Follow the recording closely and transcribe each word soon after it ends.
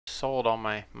sold all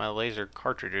my laser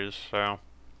cartridges, so...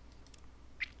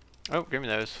 Oh, give me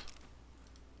those.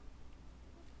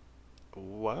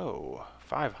 Whoa,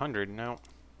 500, no.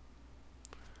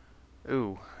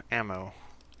 Ooh, ammo.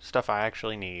 Stuff I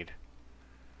actually need.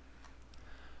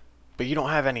 But you don't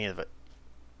have any of it.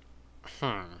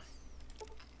 I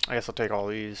guess I'll take all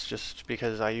these just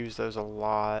because I use those a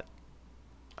lot.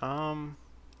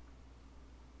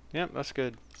 Yep, that's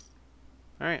good.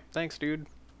 Alright, thanks, dude.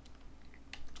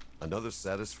 Another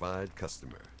satisfied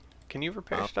customer. Can you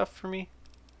repair stuff for me?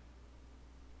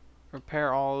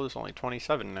 Repair all is only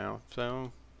 27 now,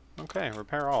 so... Okay,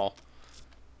 repair all.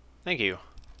 Thank you.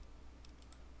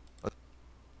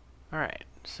 Alright,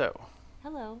 so...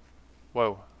 Hello.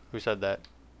 Whoa, who said that?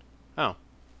 Oh,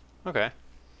 okay.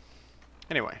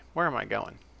 Anyway, where am I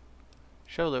going?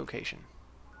 Show location.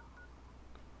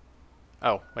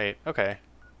 Oh, wait, okay.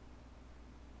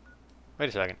 Wait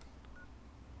a second.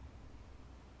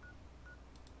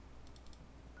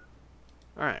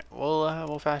 Alright,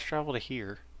 we'll fast travel to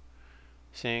here.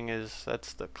 Seeing as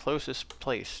that's the closest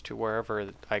place to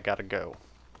wherever I gotta go.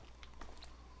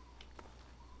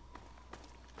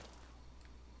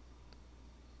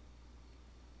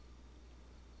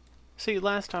 See,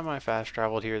 last time I fast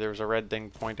traveled here, there was a red thing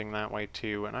pointing that way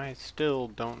too, and I still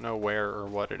don't know where or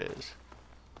what it is.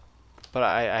 But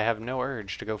I have no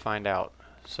urge to go find out,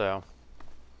 so...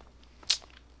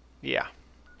 Yeah.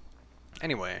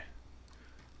 Anyway.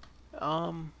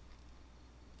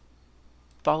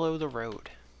 Follow the road.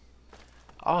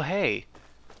 Oh, hey!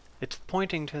 It's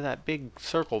pointing to that big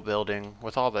circle building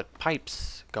with all the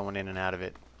pipes going in and out of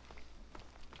it.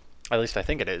 At least I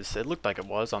think it is. It looked like it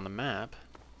was on the map.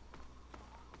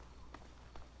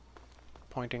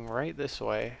 Pointing right this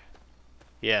way.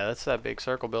 Yeah, that's that big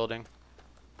circle building.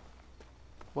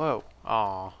 Whoa.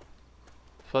 Aw. I was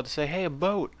about to say, hey, a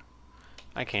boat!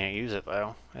 I can't use it,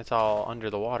 though. It's all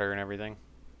under the water and everything.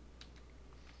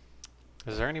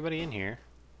 Is there anybody in here?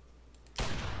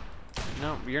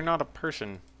 No, you're not a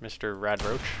person, Mr.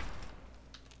 Radroach.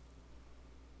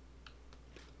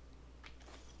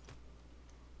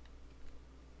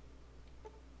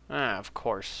 Ah, of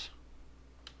course.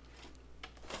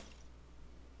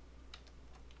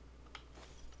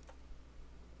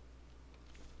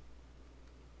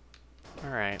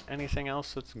 Alright, anything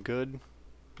else that's good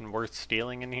and worth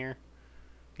stealing in here?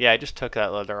 Yeah, I just took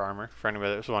that leather armor, for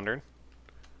anybody that was wondering.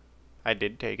 I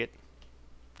did take it.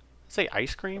 Say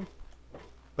ice cream?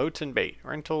 Boats and bait.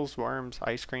 Rentals, worms,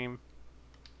 ice cream.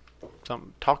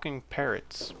 Some talking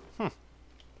parrots.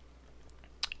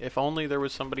 If only there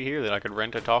was somebody here that I could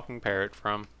rent a talking parrot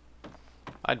from.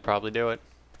 I'd probably do it.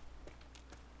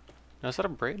 Now, is that a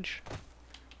bridge?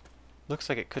 Looks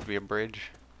like it could be a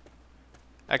bridge.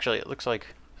 Actually, it looks like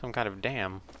some kind of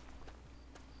dam.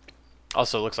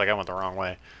 Also, looks like I went the wrong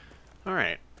way.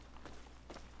 Alright.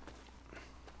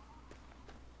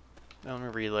 Now let me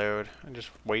reload. I just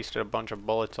wasted a bunch of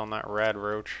bullets on that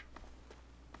Radroach.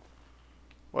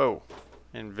 Whoa.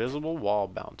 Invisible wall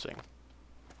bouncing.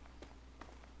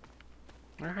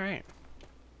 Alright.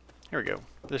 Here we go.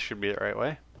 This should be the right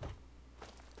way.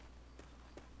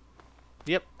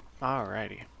 Yep.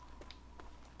 Alrighty.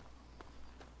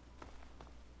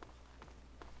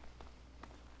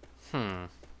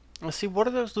 Let's see, what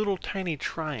are those little tiny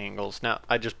triangles? Now,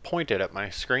 I just pointed at my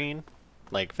screen.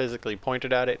 Like, physically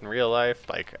pointed at it in real life.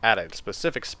 Like, at a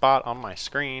specific spot on my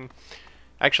screen.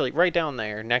 Actually, right down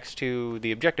there, next to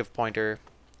the objective pointer.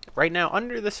 Right now,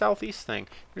 under the southeast thing.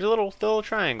 There's a little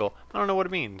triangle. I don't know what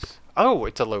it means. Oh,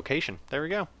 it's a location. There we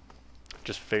go.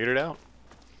 Just figured it out.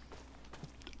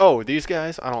 Oh, these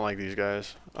guys? I don't like these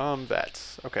guys.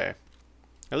 Vets. Okay.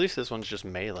 At least this one's just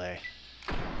melee.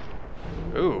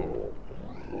 Ooh.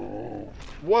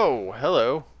 Whoa,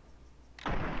 hello.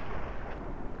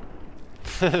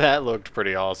 That looked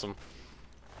pretty awesome.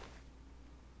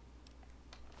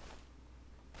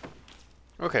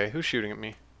 Okay, who's shooting at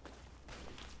me?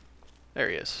 There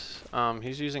he is.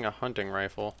 He's using a hunting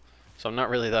rifle, so I'm not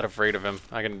really that afraid of him.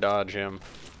 I can dodge him.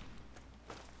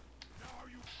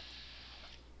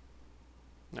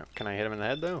 No, can I hit him in the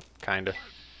head though? Kinda.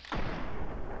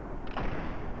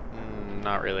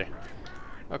 Not really.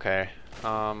 Okay.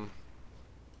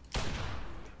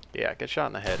 Yeah, get shot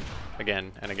in the head.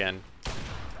 Again and again.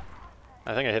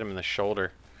 I think I hit him in the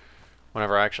shoulder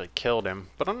whenever I actually killed him,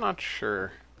 but I'm not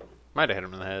sure. Might have hit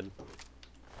him in the head.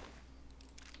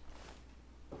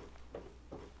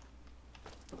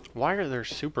 Why are there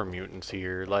super mutants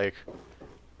here? Like,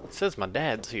 it says my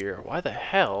dad's here. Why the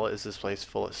hell is this place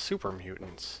full of super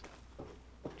mutants?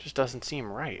 Just doesn't seem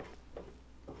right.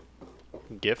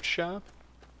 Gift shop?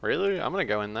 Really? I'm gonna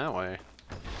go in that way.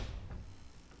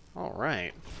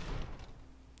 Alright.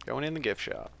 Going in the gift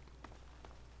shop.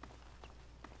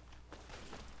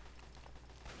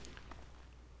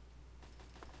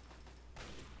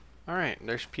 Alright,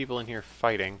 there's people in here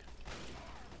fighting.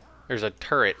 There's a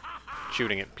turret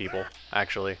shooting at people,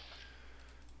 actually.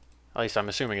 At least I'm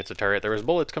assuming it's a turret. There was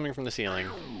bullets coming from the ceiling.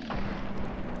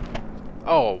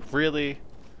 Oh, really?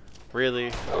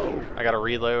 Really? I gotta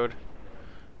reload?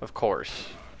 Of course.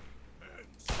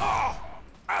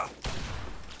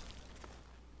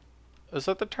 Is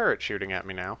that the turret shooting at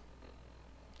me now?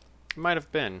 It might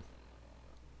have been.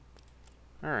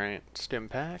 Alright, stim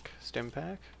pack, stim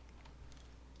pack.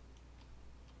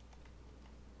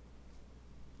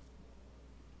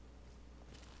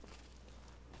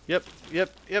 Yep,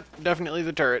 yep, yep, definitely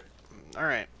the turret.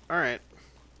 Alright, alright.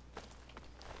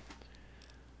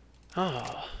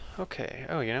 Oh, okay.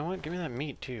 Oh, you know what? Give me that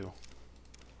meat, too.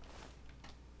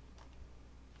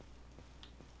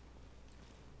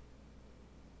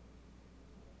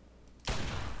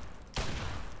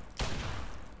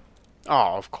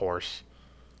 Oh, of course.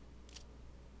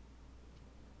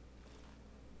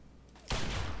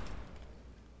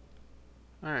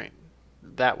 Alright,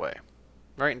 that way.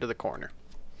 Right into the corner.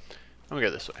 I'm gonna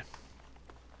go this way.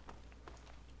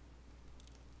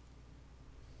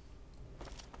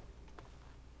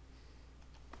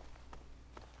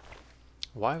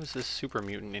 Why was this super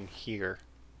mutant in here?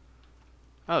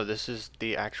 Oh, this is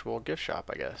the actual gift shop,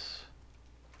 I guess.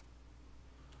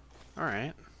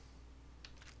 Alright.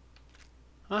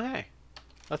 Oh, hey.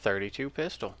 A 32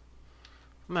 pistol.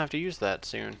 I'm gonna have to use that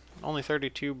soon. Only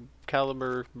 32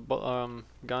 caliber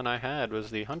gun I had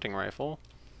was the hunting rifle.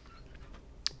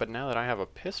 But now that I have a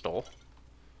pistol,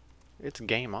 it's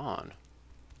game on.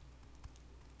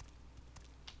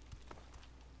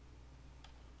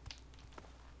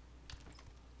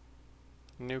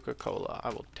 Nuka-Cola. I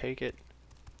will take it.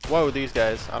 Whoa, these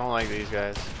guys. I don't like these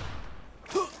guys.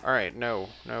 Alright, no.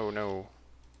 No, no.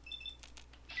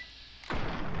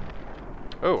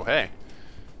 Oh, hey.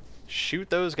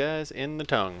 Shoot those guys in the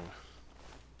tongue.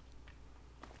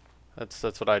 That's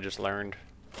what I just learned.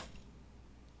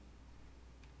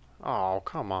 Oh,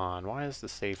 come on. Why is the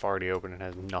safe already open and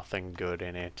has nothing good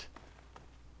in it?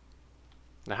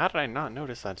 Now, how did I not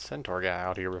notice that centaur guy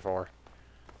out here before?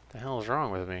 The hell is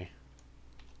wrong with me?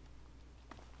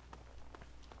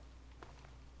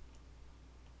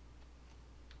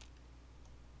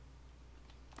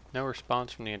 No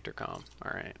response from the intercom.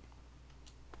 Alright.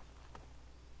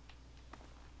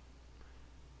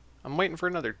 I'm waiting for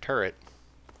another turret.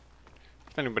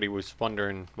 If anybody was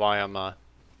wondering why I'm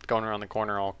going around the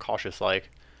corner all cautious-like,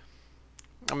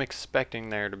 I'm expecting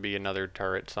there to be another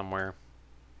turret somewhere.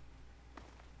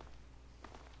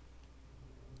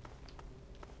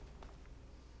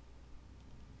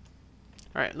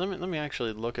 Alright, let me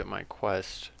actually look at my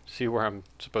quest, see where I'm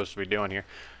supposed to be doing here.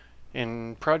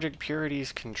 In Project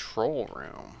Purity's control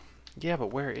room. Yeah,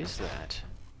 but where is that?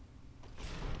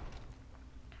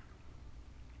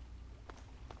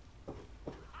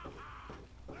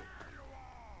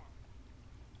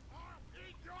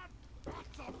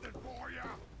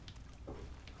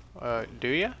 Do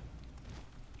ya?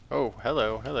 Oh,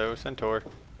 hello, Centaur.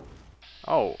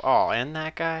 Oh, and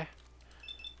that guy?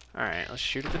 Alright, let's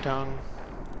shoot at the tongue.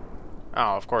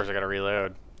 Oh, of course I gotta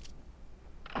reload.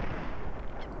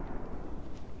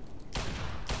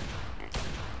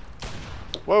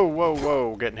 Whoa, whoa,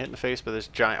 whoa, getting hit in the face by this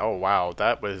giant... Oh, wow,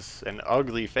 that was an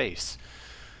ugly face.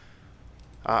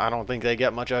 I don't think they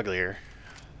get much uglier.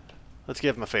 Let's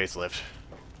give him a facelift.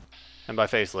 And by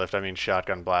facelift, I mean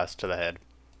shotgun blast to the head.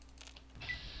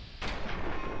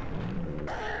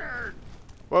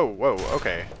 Whoa, whoa,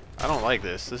 okay. I don't like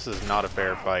this. This is not a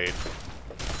fair fight.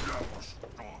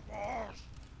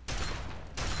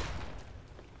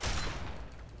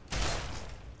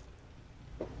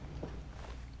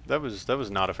 That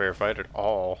was not a fair fight at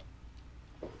all.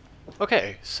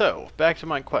 Okay, so, back to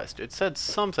my quest. It said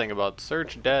something about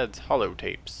search Dad's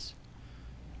holotapes.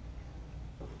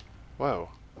 Whoa.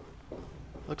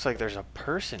 Looks like there's a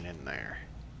person in there.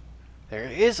 There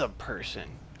is a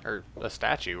person. Or a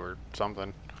statue or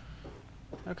something.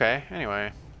 Okay,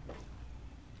 anyway.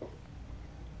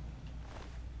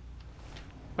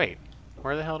 Wait,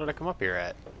 where the hell did I come up here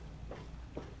at?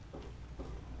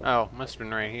 Oh, must have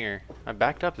been right here. I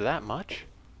backed up that much?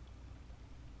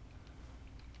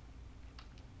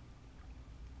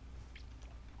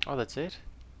 Oh, that's it?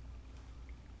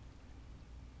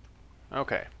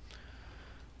 Okay.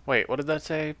 Wait, what did that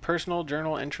say? Personal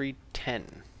journal entry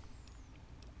 10.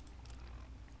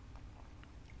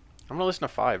 I'm gonna listen to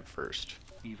 5 first.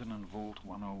 Even in Vault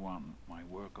 101, my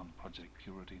work on Project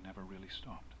Purity never really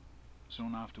stopped.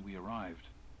 Soon after we arrived,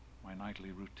 My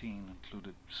nightly routine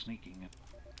included sneaking in.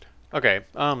 Okay,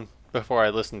 before I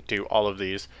listen to all of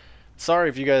these, sorry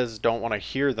if you guys don't want to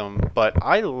hear them, but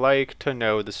I like to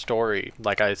know the story,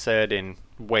 like I said in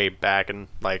way back in,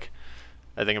 like,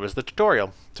 I think it was the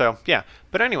tutorial. So, yeah.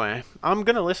 But anyway, I'm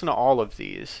gonna listen to all of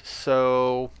these,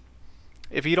 so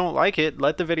if you don't like it,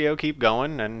 let the video keep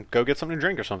going and go get something to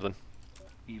drink or something.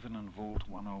 Even in Vault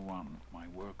 101, my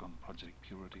work on Project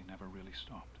Purity never really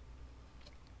stopped.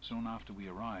 Soon after we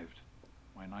arrived,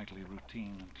 my nightly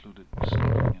routine included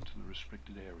sneaking into the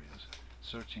restricted areas,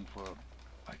 searching for,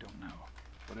 I don't know,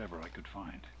 whatever I could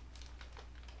find.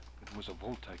 It was a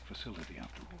Vault-Tec facility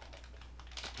after all.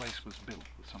 The place was built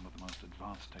with some of the most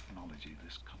advanced technology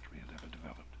this country had ever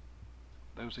developed.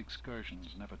 Those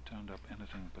excursions never turned up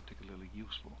anything particularly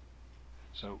useful.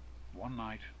 So, one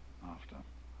night, after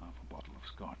half a bottle of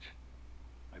scotch,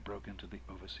 I broke into the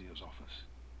overseer's office.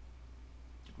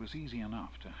 It was easy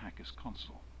enough to hack his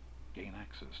console, gain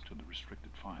access to the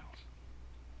restricted files.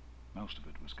 Most of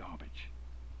it was garbage.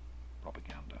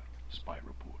 Propaganda, spy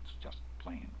reports, just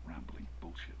plain rambling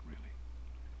bullshit, really.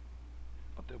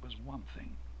 But there was one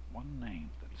thing, one name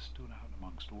that stood out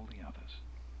amongst all the others.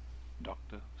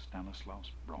 Dr.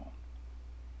 Stanislaus Braun.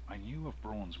 I knew of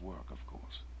Braun's work, of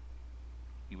course.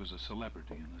 He was a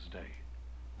celebrity in his day,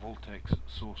 Vault-Tec's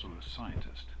sorcerer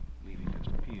scientist, leaving his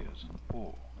peers in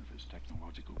awe of his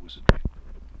technological wizardry.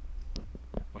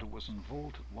 But it was in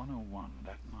Vault 101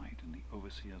 that night in the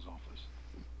overseer's office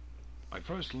I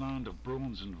first learned of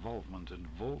Braun's involvement in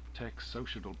Vault-Tec's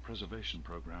social preservation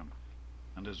program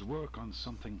and his work on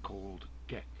something called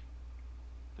GEC,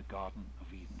 the Garden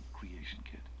of Eden Creation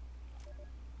Kit.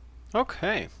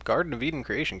 Okay, Garden of Eden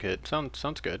Creation Kit.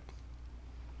 Sounds good.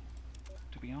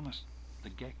 To be honest, the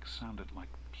GEC sounded like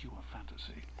pure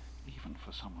fantasy, even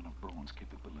for someone of Braun's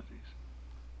capabilities.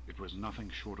 It was nothing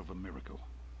short of a miracle.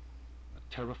 A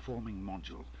terraforming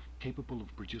module capable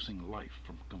of producing life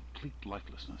from complete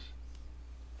lifelessness.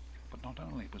 But not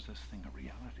only was this thing a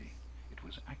reality, it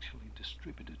was actually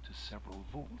distributed to several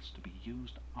vaults to be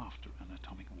used after an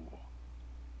atomic war.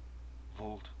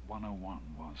 Vault 101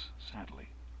 was, sadly,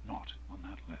 not on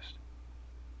that list.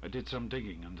 I did some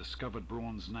digging and discovered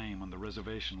Braun's name on the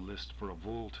reservation list for a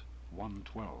Vault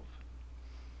 112.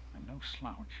 I'm no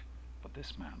slouch, but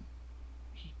this man,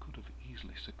 he could have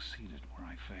easily succeeded where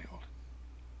I failed.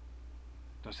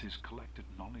 Does his collected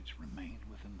knowledge remain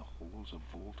within the halls of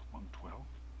Vault 112?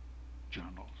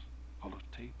 Journals,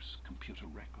 holotapes, computer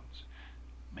records,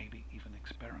 maybe even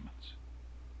experiments.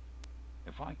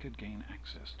 If I could gain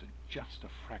access to just a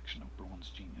fraction of Braun's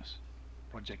genius,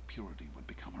 Project Purity would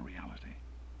become a reality.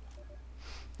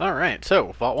 Alright,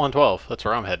 so, Vault 112. That's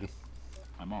where I'm heading.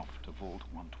 I'm off to Vault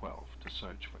 112 to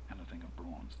search for anything of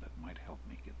Braun's that might help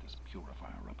me get this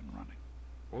purifier up and running.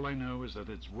 All I know is that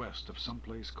it's west of some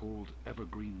place called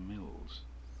Evergreen Mills,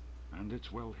 and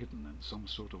it's well hidden in some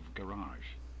sort of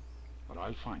garage. But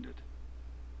I'll find it.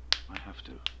 I have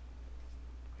to.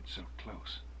 It's so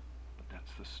close, but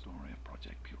that's the story of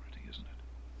Project Purity, isn't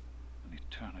it? An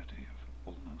eternity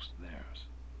of almost theirs.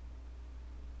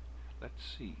 Let's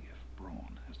see if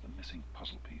Braun has the missing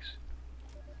puzzle piece.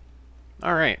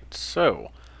 Alright,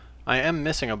 so I am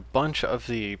missing a bunch of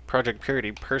the Project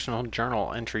Purity personal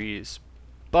journal entries,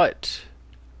 but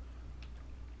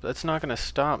that's not going to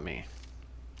stop me.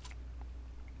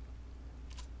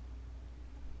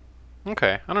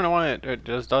 Okay, I don't know why it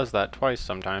just does that twice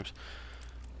sometimes.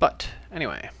 But,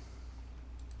 anyway.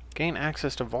 Gain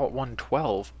access to Vault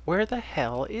 112. Where the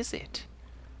hell is it?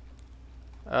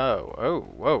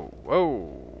 Whoa.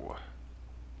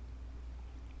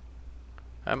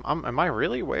 Am I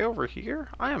really way over here?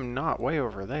 I am not way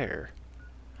over there.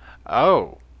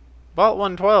 Oh. Vault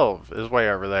 112 is way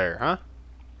over there, huh?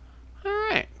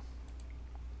 Alright.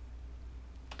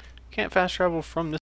 Can't fast travel from this